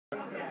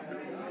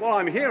Well,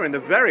 I'm here in the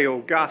very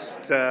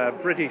august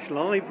British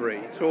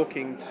Library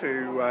talking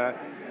to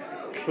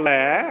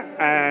Claire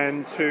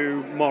and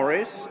to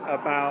Morris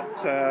about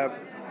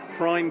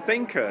prime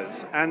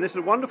thinkers. And this is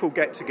a wonderful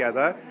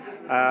get-together,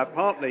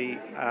 partly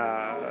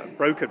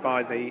brokered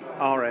by the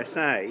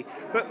RSA.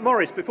 But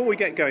Morris, before we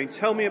get going,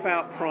 tell me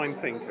about prime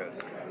thinkers.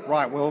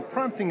 Right, well,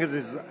 prime thinkers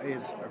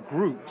is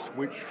groups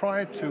which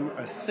try to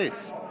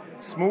assist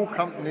small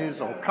companies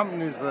or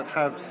companies that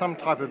have some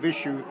type of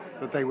issue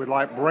that they would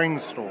like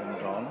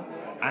brainstormed on.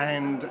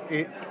 And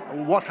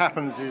what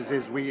happens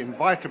is we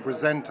invite a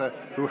presenter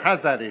who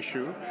has that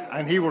issue,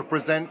 and he will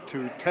present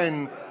to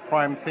 10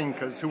 prime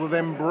thinkers who will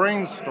then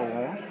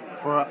brainstorm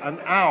for an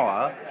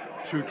hour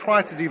to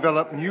try to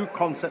develop new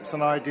concepts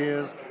and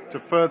ideas to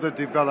further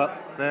develop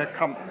their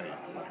company.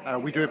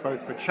 We do it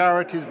both for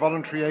charities,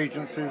 voluntary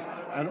agencies,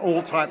 and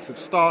all types of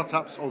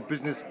startups or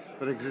business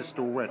that exist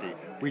already.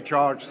 We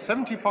charge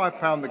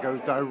 £75 that goes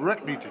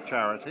directly to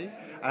charity,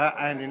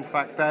 and in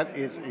fact that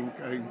is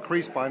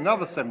increased by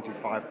another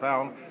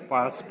 £75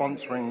 by a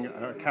sponsoring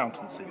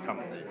accountancy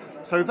company.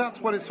 So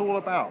that's what it's all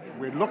about.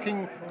 We're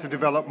looking to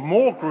develop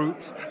more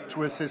groups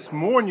to assist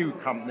more new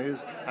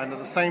companies and at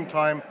the same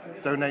time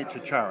donate to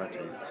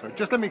charity. So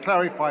just let me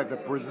clarify, the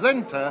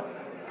presenter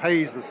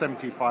pays the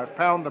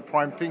 £75, the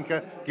prime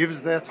thinker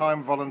gives their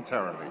time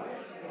voluntarily.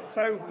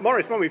 So,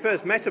 Morris, when we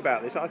first met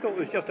about this, I thought it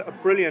was just a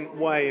brilliant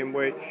way in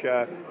which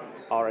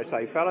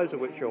RSA fellows, of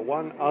which you're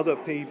one, other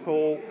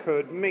people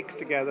could mix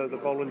together the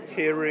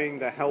volunteering,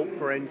 the help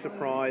for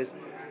enterprise,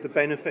 the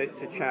benefit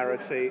to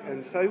charity,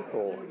 and so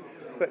forth.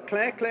 But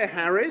Claire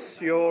Harris,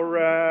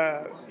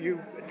 you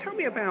tell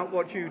me about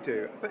what you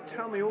do, but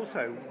tell me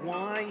also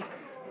why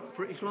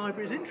British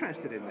Library is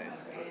interested in this.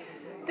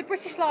 The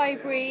British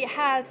Library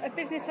has a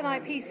business and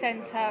IP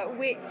centre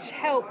which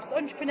helps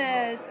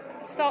entrepreneurs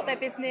start their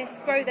business,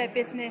 grow their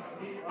business,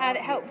 and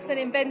it helps an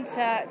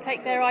inventor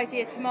take their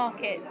idea to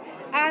market.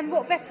 And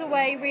what better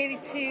way really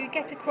to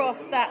get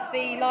across that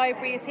the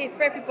library is here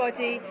for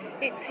everybody.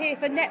 It's here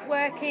for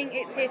networking,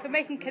 it's here for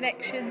making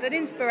connections and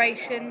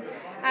inspiration,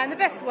 and the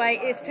best way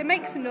is to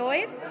make some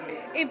noise,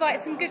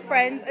 invite some good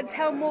friends and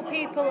tell more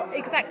people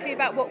exactly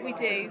about what we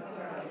do.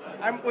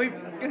 And we've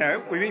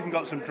even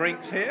got some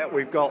drinks here.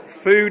 We've got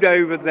food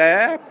over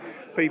there.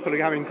 People are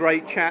having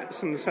great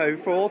chats and so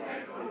forth.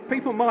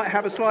 People might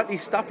have a slightly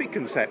stuffy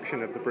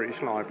conception of the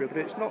British Library,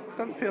 but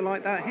doesn't feel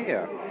like that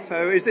here.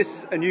 So is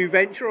this a new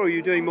venture, or are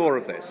you doing more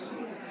of this?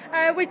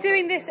 We're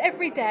doing this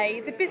every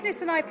day. The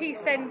Business and IP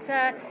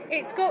Centre,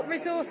 it's got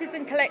resources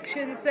and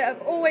collections that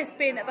have always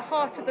been at the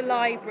heart of the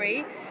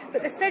library,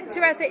 but the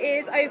centre as it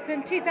is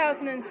opened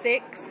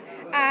 2006,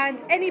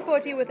 and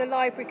anybody with a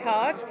library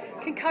card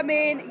can come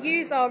in,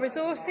 use our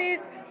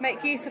resources,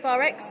 make use of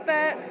our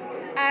experts,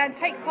 and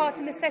take part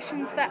in the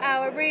sessions that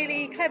our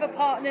really clever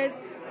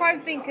partners, Prime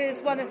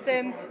Thinkers, one of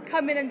them,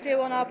 come in and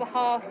do on our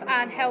behalf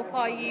and help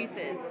our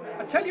users.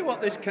 I tell you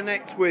what this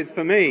connects with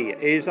for me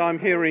is I'm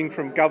hearing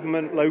from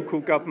government,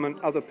 local government,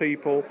 other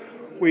people.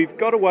 We've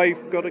got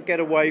to get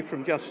away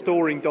from just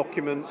storing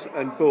documents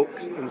and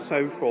books and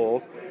so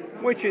forth,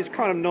 which is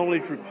kind of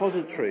knowledge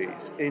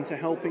repositories, into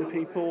helping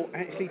people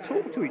actually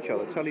talk to each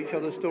other, tell each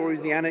other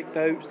stories, the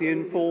anecdotes, the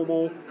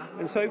informal,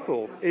 and so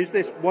forth. Is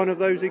this one of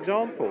those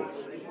examples?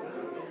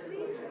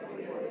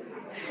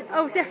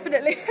 Oh,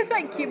 definitely.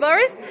 Thank you,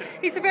 Morris.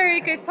 He's a very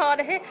good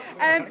partner here.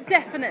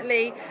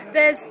 Definitely.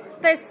 There's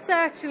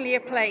certainly a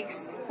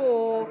place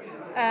for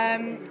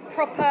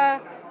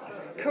proper,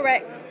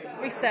 correct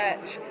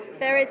research.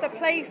 There is a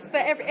place for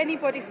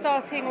anybody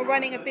starting or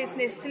running a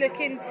business to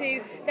look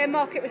into their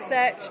market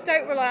research.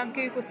 Don't rely on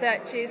Google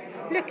searches.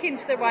 Look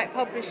into the right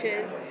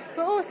publishers,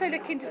 but also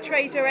look into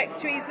trade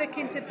directories, look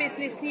into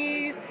business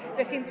news,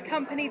 look into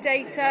company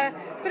data.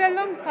 But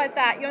alongside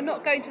that, you're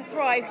not going to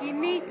thrive. You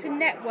need to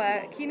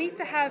network. You need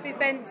to have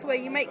events where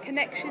you make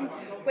connections,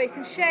 where you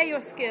can share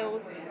your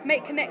skills,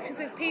 make connections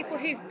with people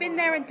who've been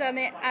there and done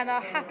it and are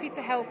happy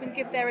to help and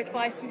give their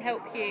advice and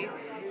help you.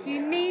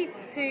 You need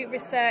to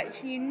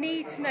research, you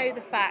need to know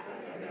the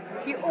facts.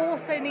 You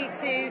also need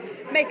to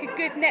make a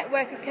good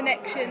network of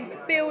connections,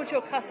 build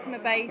your customer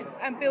base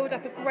and build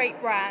up a great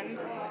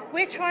brand.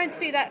 We're trying to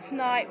do that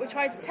tonight. We're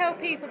trying to tell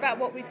people about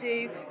what we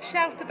do,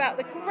 shout about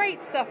the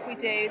great stuff we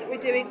do, that we're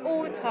doing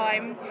all the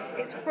time.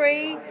 It's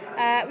free.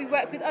 We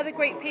work with other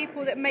great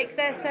people that make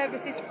their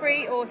services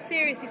free or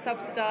seriously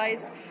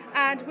subsidised,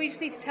 and we just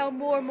need to tell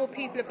more and more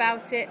people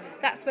about it.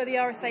 That's where the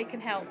RSA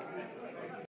can help.